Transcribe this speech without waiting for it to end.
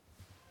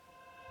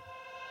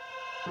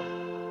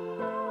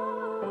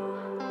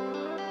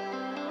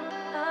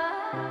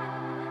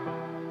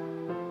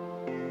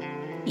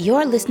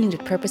You're listening to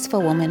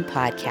Purposeful Woman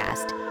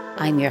Podcast.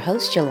 I'm your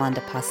host, Yolanda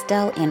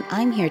Postel, and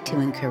I'm here to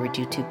encourage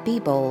you to be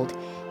bold,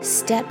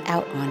 step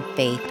out on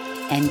faith,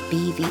 and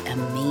be the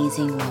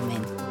amazing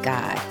woman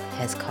God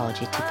has called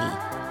you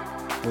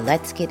to be.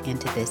 Let's get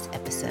into this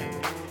episode.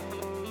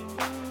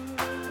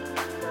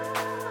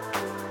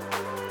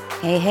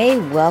 Hey,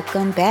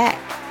 welcome back.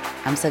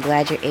 I'm so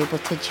glad you're able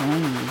to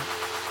join me.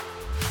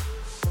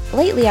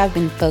 Lately, I've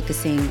been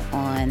focusing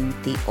on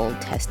the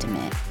Old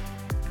Testament.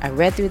 I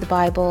read through the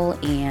Bible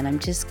and I'm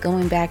just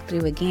going back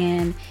through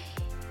again.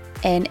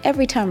 And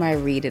every time I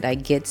read it, I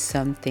get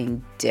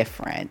something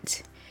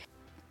different.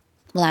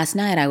 Last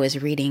night, I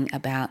was reading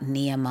about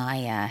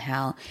Nehemiah,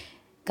 how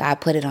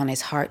God put it on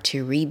his heart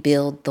to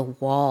rebuild the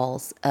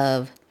walls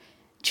of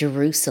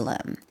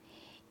Jerusalem.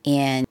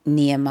 And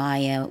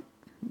Nehemiah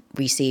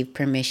received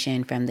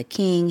permission from the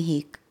king.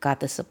 He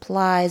got the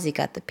supplies, he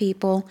got the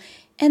people,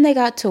 and they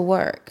got to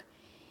work.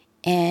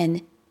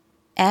 And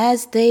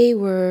as they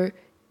were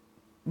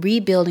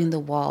rebuilding the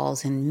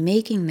walls and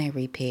making their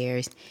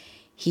repairs,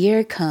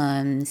 here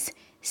comes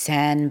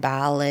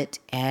Sanballat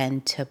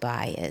and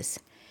Tobias,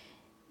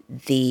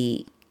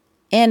 the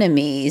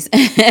enemies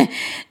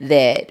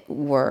that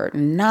were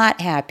not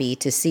happy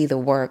to see the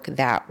work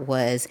that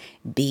was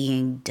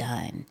being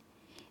done.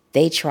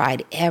 They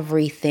tried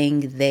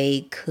everything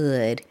they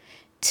could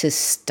to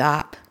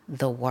stop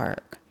the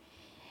work.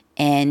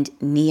 And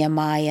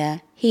Nehemiah,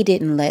 he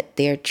didn't let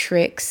their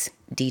tricks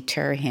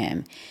deter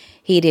him.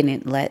 He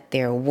didn't let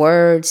their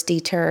words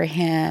deter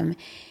him.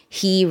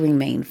 He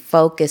remained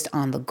focused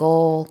on the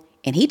goal,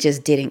 and he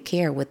just didn't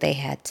care what they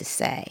had to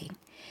say.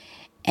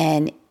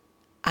 And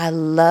I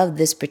love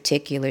this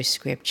particular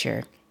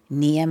scripture,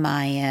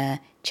 Nehemiah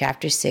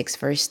chapter 6,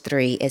 verse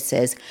 3. It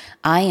says,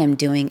 "I am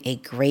doing a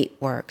great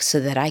work so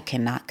that I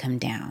cannot come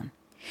down.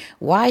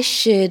 Why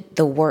should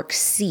the work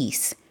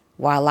cease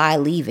while I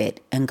leave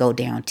it and go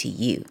down to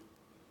you?"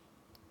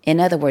 In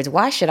other words,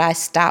 why should I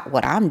stop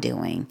what I'm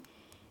doing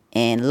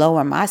and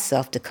lower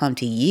myself to come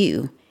to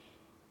you,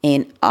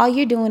 and all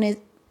you're doing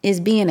is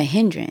being a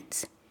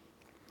hindrance?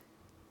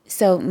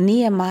 So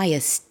Nehemiah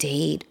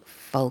stayed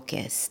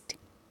focused.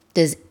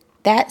 Does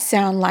that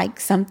sound like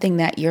something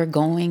that you're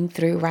going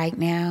through right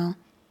now?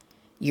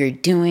 You're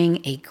doing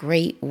a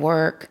great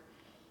work.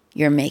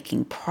 You're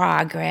making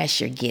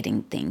progress. You're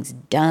getting things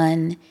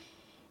done.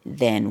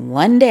 Then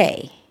one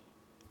day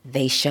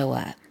they show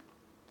up.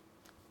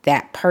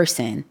 That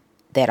person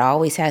that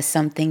always has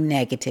something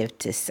negative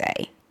to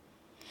say.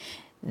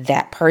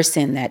 That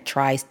person that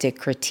tries to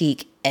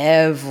critique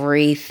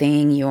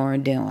everything you're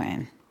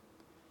doing.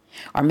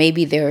 Or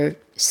maybe they're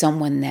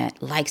someone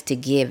that likes to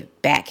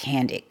give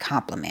backhanded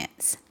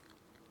compliments.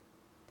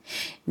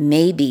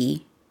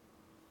 Maybe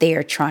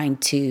they're trying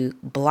to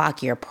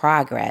block your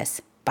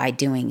progress by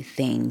doing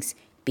things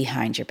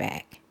behind your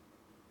back.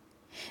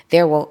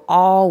 There will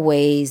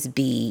always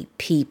be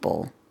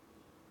people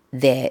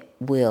that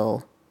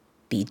will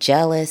be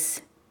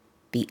jealous,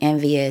 be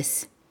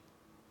envious,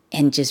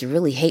 and just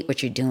really hate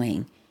what you're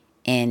doing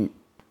and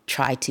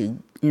try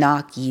to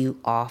knock you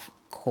off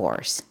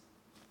course.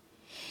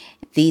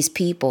 These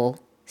people,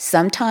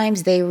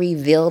 sometimes they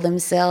reveal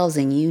themselves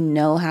and you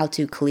know how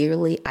to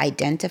clearly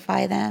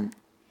identify them.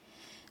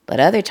 But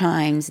other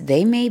times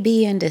they may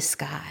be in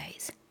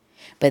disguise.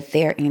 But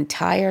their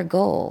entire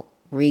goal,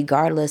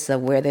 regardless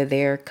of whether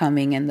they're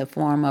coming in the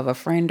form of a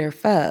friend or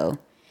foe,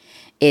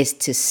 is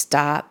to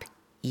stop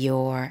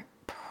your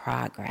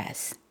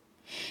progress.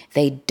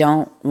 They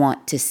don't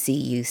want to see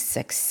you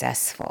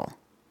successful.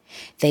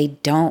 They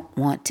don't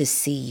want to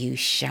see you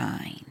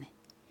shine.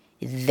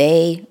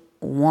 They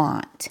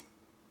want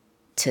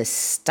to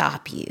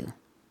stop you,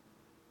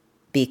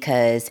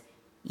 because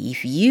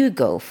if you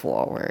go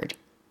forward,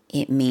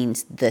 it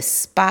means the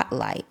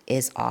spotlight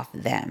is off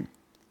them.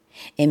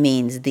 It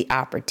means the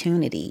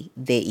opportunity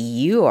that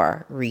you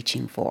are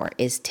reaching for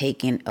is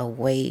taken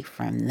away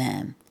from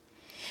them.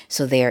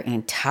 So their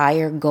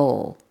entire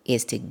goal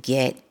is to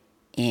get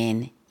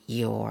in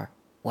your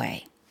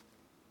way.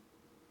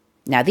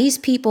 Now, these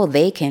people,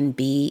 they can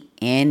be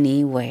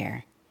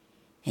anywhere,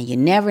 and you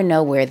never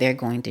know where they're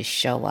going to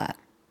show up.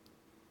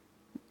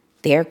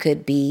 There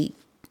could be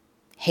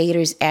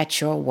haters at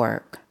your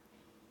work.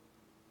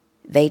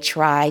 They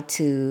try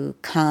to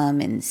come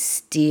and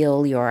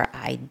steal your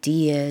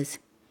ideas.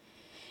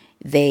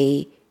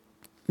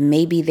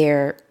 Maybe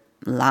they're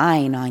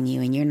lying on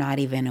you and you're not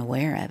even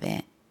aware of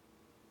it.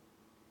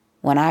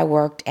 When I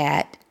worked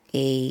at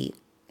a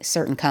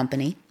certain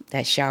company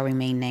that shall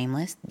remain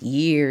nameless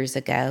years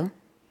ago,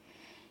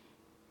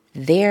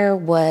 there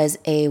was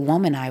a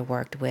woman I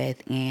worked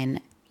with, and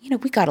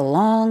we got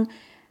along.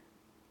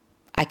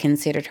 I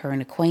considered her an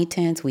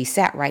acquaintance. We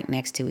sat right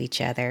next to each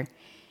other.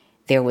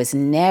 There was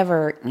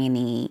never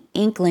any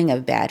inkling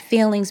of bad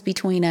feelings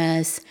between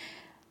us.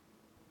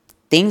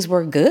 Things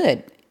were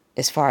good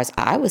as far as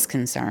I was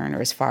concerned,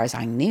 or as far as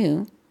I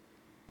knew.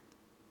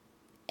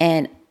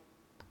 And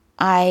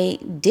I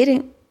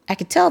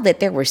could tell that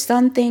there were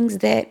some things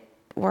that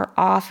were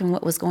off in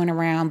what was going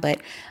around,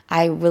 but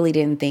I really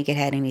didn't think it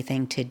had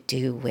anything to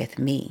do with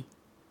me.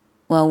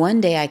 Well,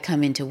 one day I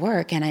come into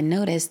work and I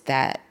noticed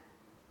that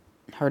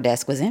her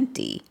desk was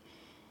empty.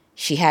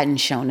 She hadn't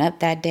shown up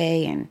that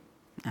day, and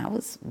I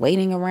was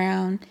waiting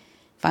around.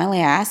 Finally,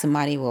 I asked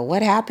somebody, well,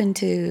 what happened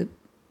to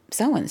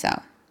so-and-so?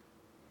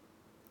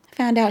 I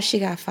found out she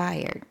got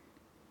fired.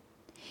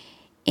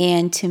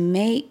 And to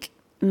make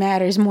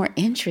matters more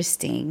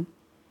interesting,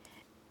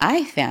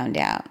 I found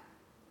out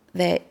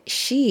that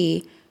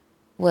she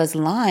was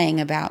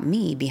lying about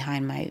me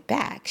behind my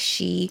back.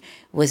 She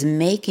was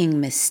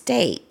making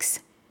mistakes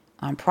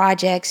on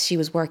projects she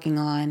was working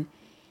on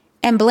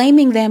and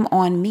blaming them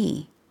on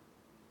me.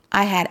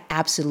 I had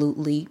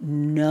absolutely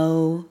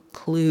no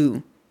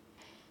clue.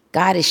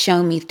 God has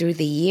shown me through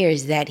the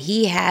years that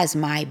He has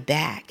my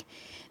back,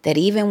 that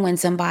even when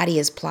somebody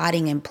is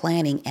plotting and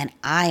planning and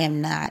I am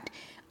not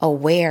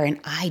aware and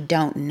I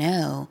don't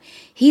know,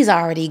 He's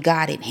already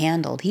got it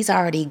handled. He's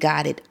already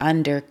got it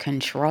under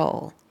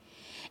control.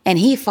 And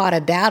He fought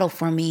a battle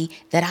for me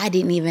that I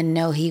didn't even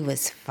know He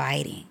was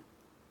fighting.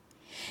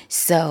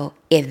 So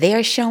if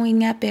they're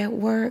showing up at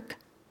work,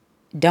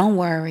 don't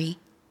worry.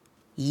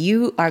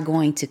 You are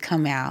going to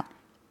come out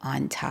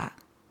on top.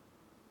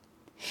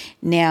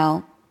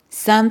 Now,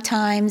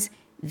 sometimes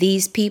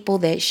these people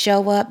that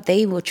show up,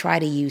 they will try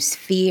to use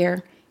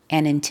fear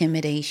and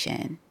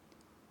intimidation.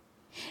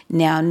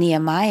 Now,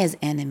 Nehemiah's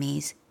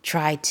enemies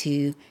tried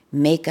to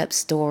make up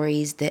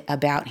stories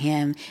about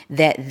him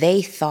that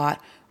they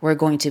thought were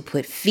going to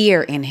put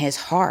fear in his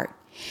heart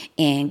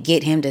and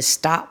get him to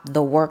stop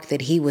the work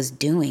that he was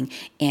doing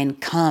and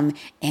come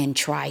and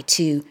try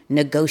to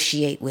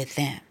negotiate with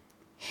them.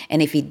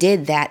 And if he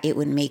did that, it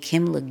would make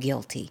him look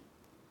guilty.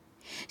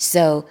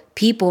 So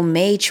people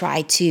may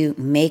try to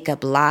make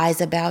up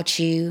lies about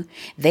you.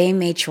 They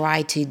may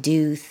try to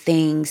do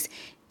things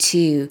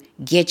to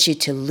get you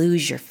to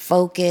lose your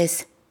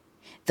focus.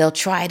 They'll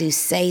try to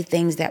say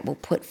things that will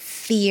put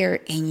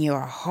fear in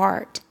your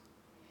heart.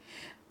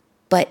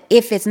 But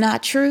if it's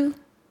not true,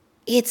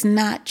 it's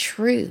not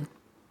true.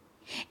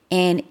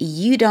 And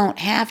you don't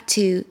have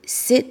to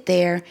sit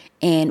there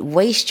and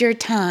waste your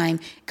time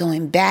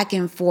going back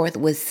and forth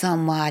with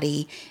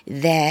somebody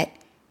that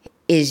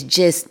is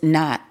just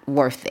not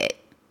worth it.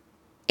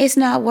 It's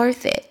not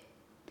worth it.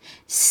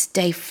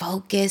 Stay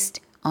focused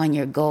on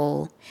your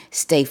goal.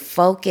 Stay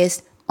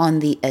focused on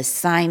the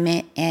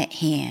assignment at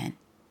hand.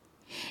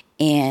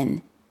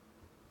 And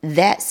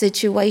that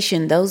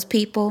situation, those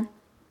people,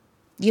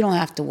 you don't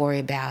have to worry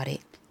about it.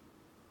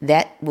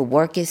 That will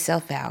work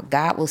itself out.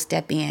 God will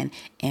step in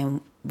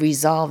and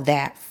resolve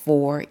that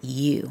for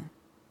you.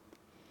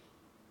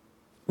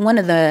 One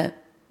of the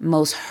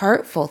most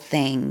hurtful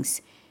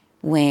things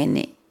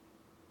when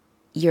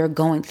you're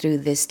going through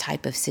this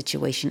type of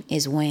situation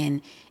is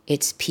when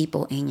it's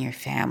people in your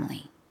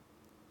family.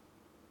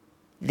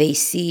 They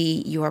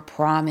see your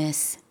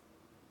promise.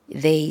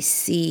 They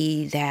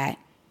see that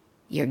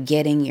you're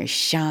getting your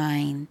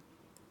shine.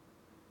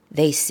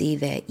 They see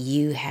that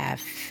you have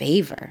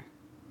favor.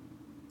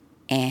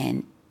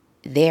 And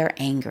they're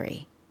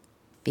angry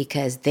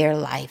because their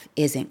life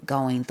isn't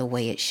going the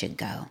way it should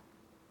go.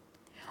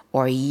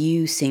 Or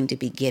you seem to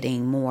be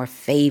getting more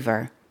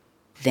favor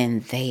than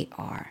they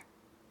are.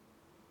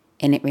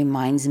 And it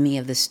reminds me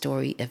of the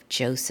story of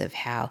Joseph,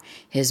 how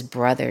his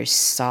brothers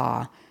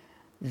saw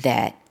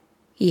that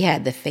he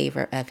had the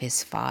favor of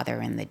his father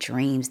and the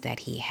dreams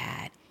that he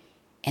had.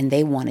 And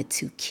they wanted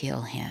to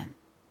kill him.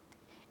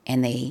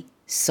 And they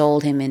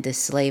sold him into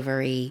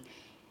slavery.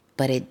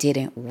 But it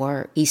didn't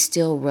work. He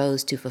still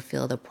rose to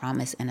fulfill the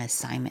promise and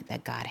assignment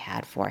that God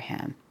had for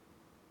him.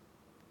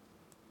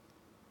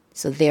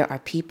 So there are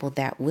people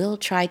that will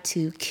try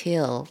to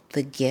kill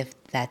the gift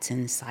that's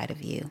inside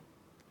of you.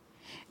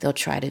 They'll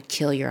try to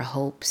kill your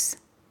hopes.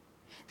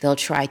 They'll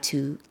try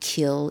to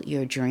kill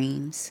your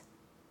dreams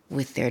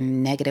with their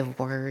negative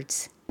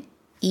words,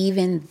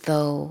 even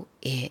though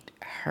it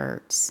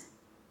hurts.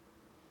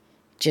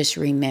 Just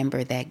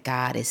remember that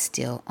God is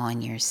still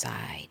on your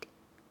side.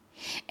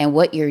 And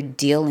what you're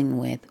dealing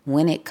with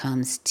when it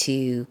comes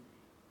to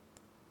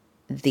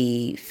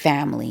the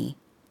family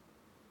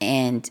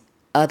and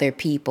other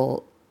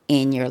people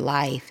in your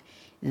life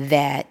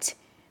that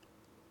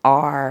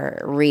are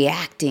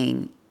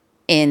reacting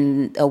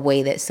in a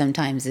way that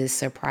sometimes is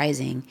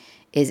surprising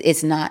is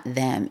it's not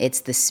them, it's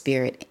the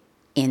spirit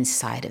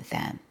inside of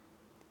them.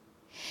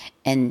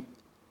 And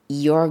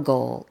your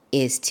goal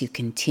is to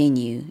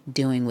continue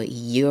doing what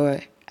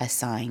you're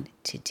assigned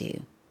to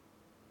do.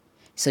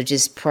 So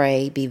just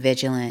pray, be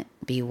vigilant,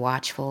 be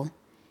watchful,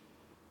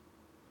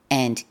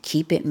 and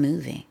keep it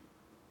moving.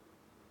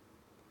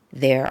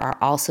 There are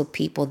also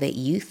people that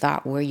you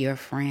thought were your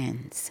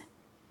friends.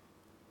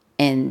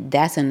 And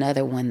that's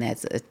another one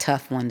that's a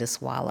tough one to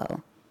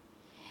swallow.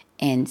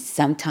 And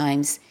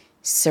sometimes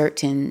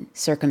certain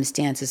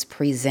circumstances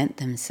present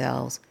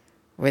themselves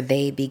where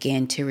they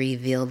begin to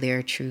reveal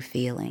their true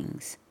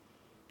feelings.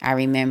 I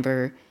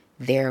remember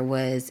there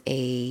was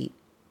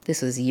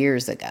this was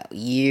years ago.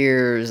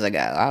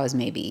 I was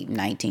maybe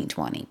 19,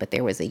 20, but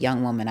there was a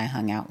young woman I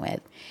hung out with.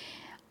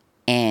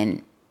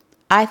 And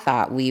I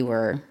thought we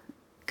were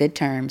good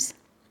terms.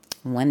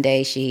 One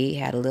day she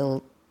had a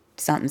little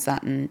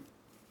something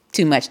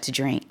too much to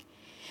drink,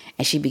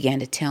 and she began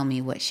to tell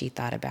me what she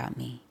thought about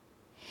me.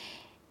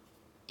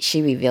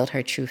 She revealed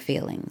her true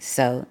feelings.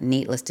 So,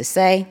 needless to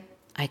say,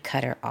 I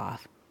cut her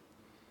off.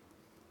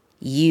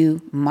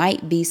 You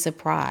might be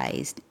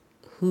surprised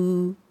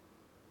who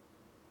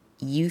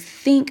you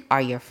think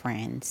are your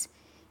friends,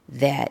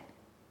 that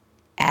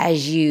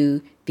as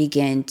you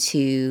begin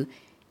to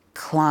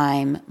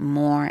climb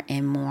more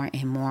and more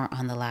and more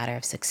on the ladder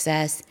of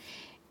success,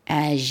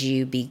 as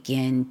you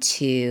begin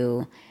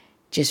to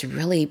just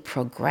really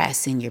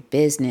progress in your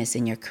business,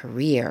 in your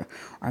career,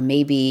 or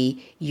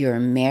maybe your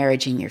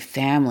marriage and your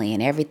family,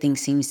 and everything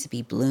seems to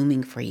be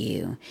blooming for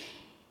you,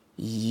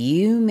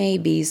 you may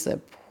be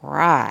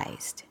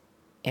surprised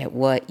at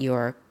what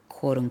your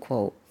quote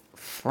unquote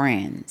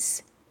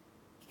friends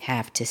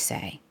have to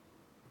say.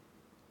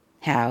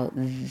 How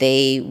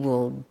they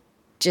will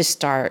just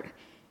start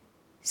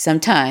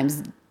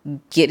sometimes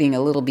getting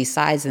a little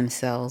besides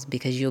themselves,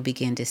 because you'll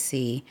begin to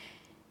see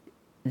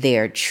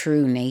their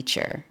true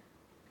nature.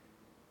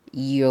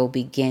 You'll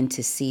begin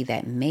to see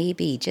that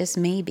maybe, just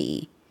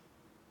maybe,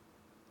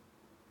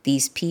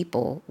 these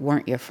people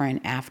weren't your friend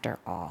after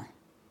all.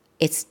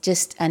 It's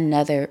just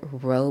another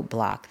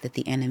roadblock that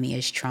the enemy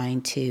is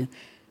trying to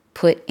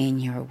put in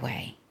your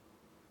way.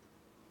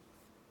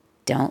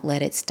 Don't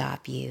let it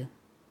stop you.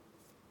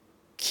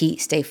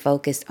 Stay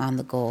focused on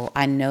the goal.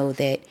 I know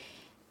that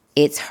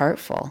it's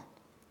hurtful,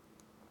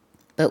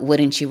 but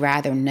wouldn't you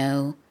rather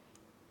know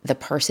the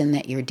person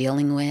that you're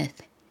dealing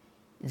with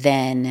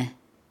than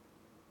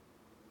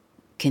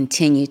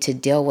continue to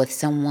deal with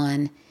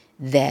someone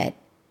that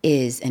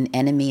is an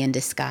enemy in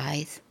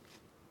disguise?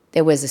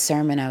 There was a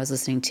sermon I was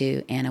listening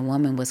to, and a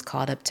woman was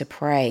called up to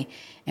pray,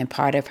 and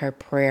part of her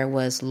prayer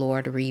was,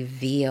 Lord,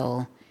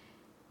 reveal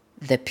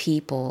the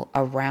people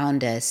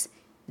around us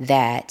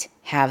that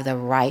have the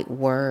right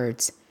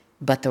words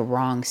but the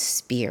wrong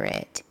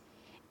spirit.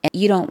 And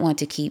you don't want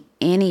to keep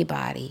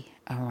anybody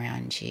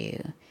around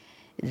you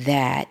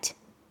that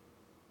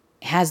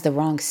has the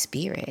wrong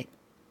spirit.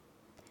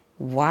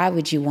 Why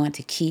would you want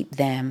to keep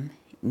them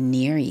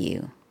near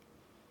you?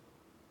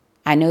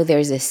 I know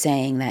there's a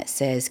saying that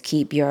says,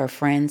 keep your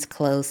friends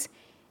close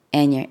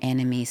and your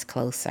enemies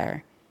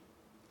closer.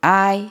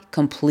 I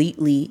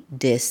completely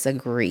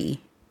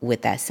disagree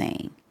with that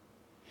saying.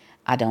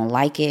 I don't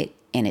like it,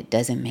 and it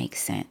doesn't make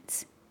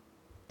sense.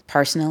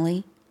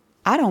 Personally,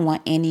 I don't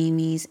want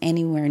enemies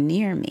anywhere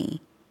near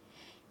me.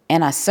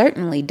 And I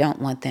certainly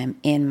don't want them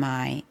in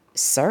my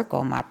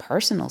circle, my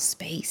personal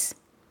space.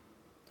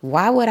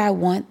 Why would I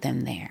want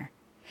them there?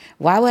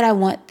 Why would I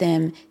want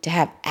them to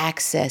have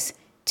access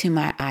to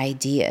my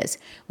ideas?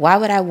 Why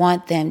would I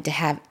want them to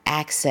have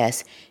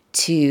access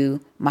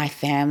to my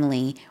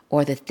family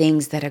or the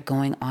things that are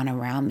going on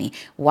around me?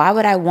 Why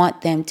would I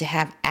want them to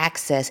have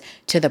access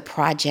to the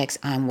projects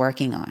I'm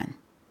working on?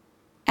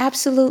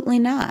 Absolutely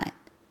not.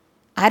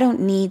 I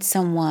don't need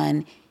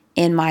someone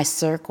in my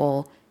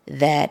circle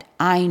that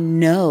I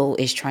know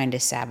is trying to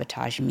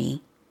sabotage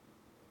me.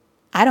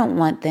 I don't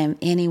want them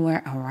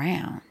anywhere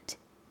around.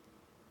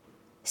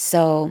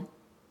 So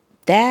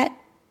that,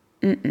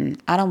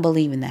 I don't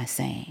believe in that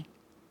saying.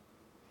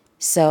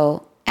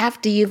 So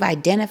after you've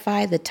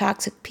identified the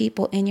toxic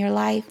people in your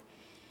life,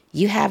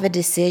 you have a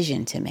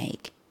decision to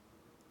make.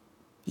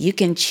 You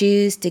can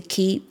choose to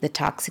keep the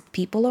toxic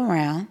people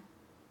around,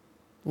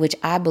 which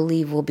I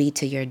believe will be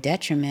to your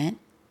detriment,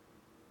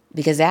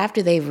 because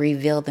after they've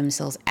revealed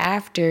themselves,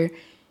 after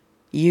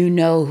you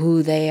know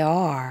who they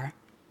are,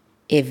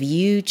 if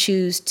you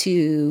choose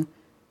to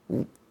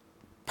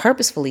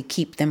purposefully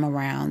keep them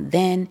around,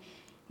 then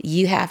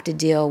you have to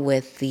deal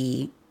with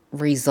the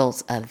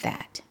results of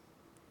that.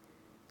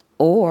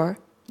 Or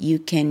you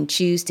can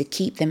choose to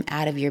keep them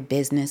out of your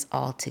business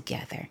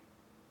altogether.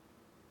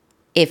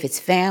 If it's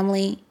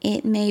family,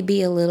 it may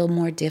be a little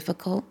more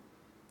difficult,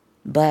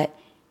 but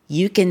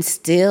you can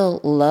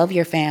still love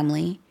your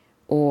family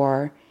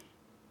or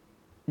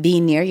be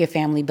near your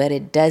family, but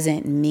it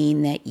doesn't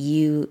mean that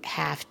you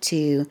have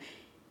to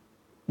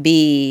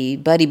be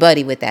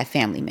buddy-buddy with that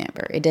family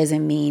member. It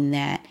doesn't mean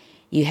that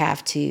you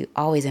have to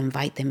always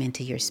invite them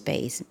into your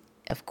space.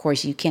 Of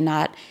course, you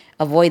cannot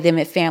avoid them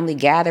at family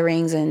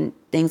gatherings and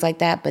things like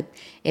that, but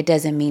it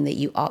doesn't mean that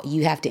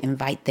you have to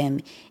invite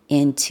them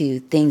into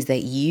things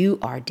that you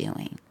are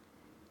doing.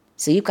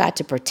 So you've got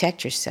to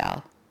protect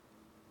yourself.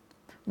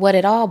 What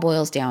it all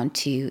boils down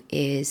to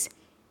is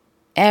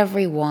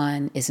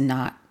everyone is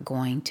not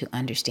going to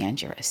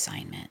understand your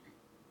assignment.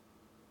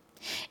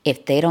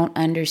 If they don't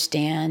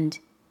understand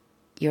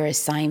your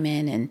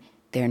assignment and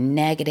they're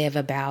negative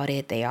about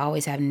it, they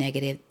always have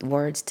negative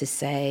words to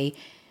say,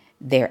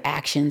 their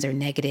actions are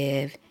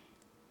negative,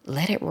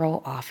 let it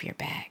roll off your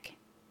back.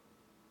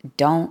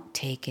 Don't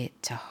take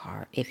it to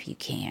heart if you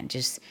can.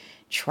 Just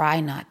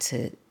try not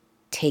to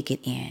take it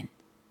in.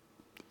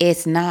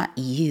 It's not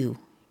you,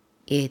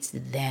 it's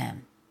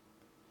them.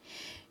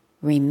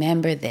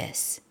 Remember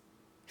this,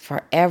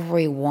 for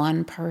every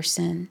one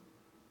person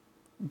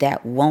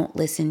that won't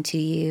listen to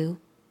you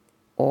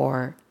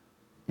or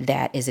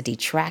that is a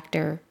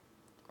detractor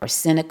or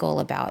cynical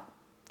about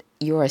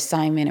your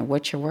assignment or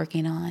what you're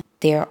working on,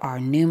 there are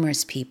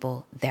numerous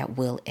people that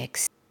will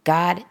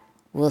God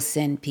will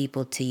send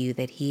people to you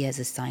that he has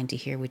assigned to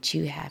hear what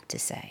you have to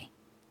say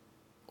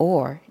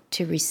or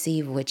to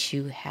receive what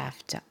you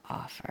have to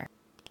offer.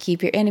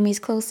 Keep your enemies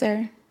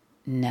closer?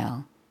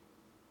 No.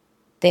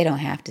 They don't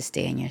have to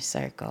stay in your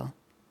circle.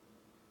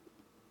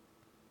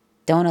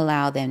 Don't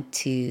allow them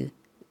to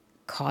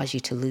cause you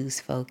to lose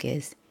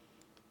focus.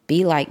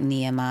 Be like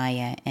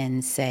Nehemiah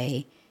and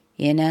say,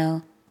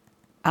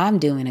 I'm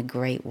doing a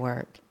great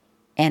work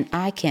and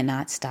I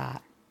cannot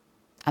stop.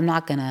 I'm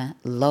not going to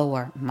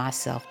lower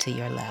myself to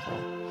your level.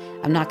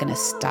 I'm not going to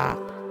stop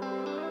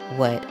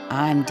what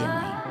I'm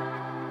doing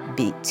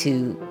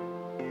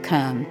to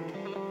come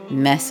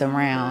mess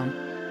around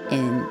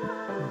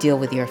and deal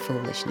with your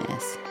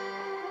foolishness.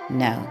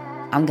 No,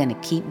 I'm going to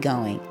keep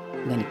going.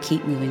 I'm going to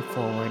keep moving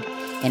forward,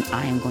 and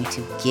I am going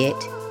to get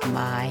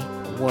my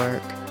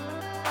work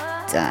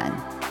done.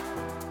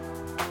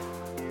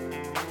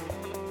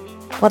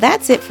 Well,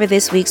 that's it for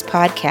this week's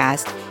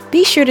podcast.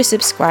 Be sure to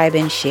subscribe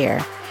and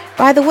share.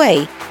 By the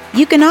way,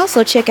 you can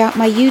also check out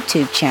my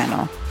YouTube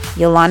channel,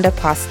 Yolanda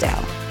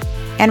Postel.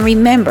 And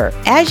remember,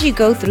 as you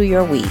go through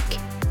your week,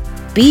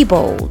 be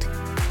bold,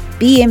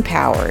 be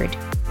empowered,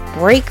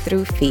 break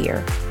through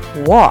fear,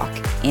 walk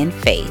in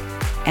faith,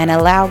 and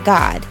allow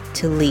God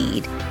to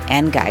lead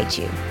and guide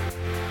you.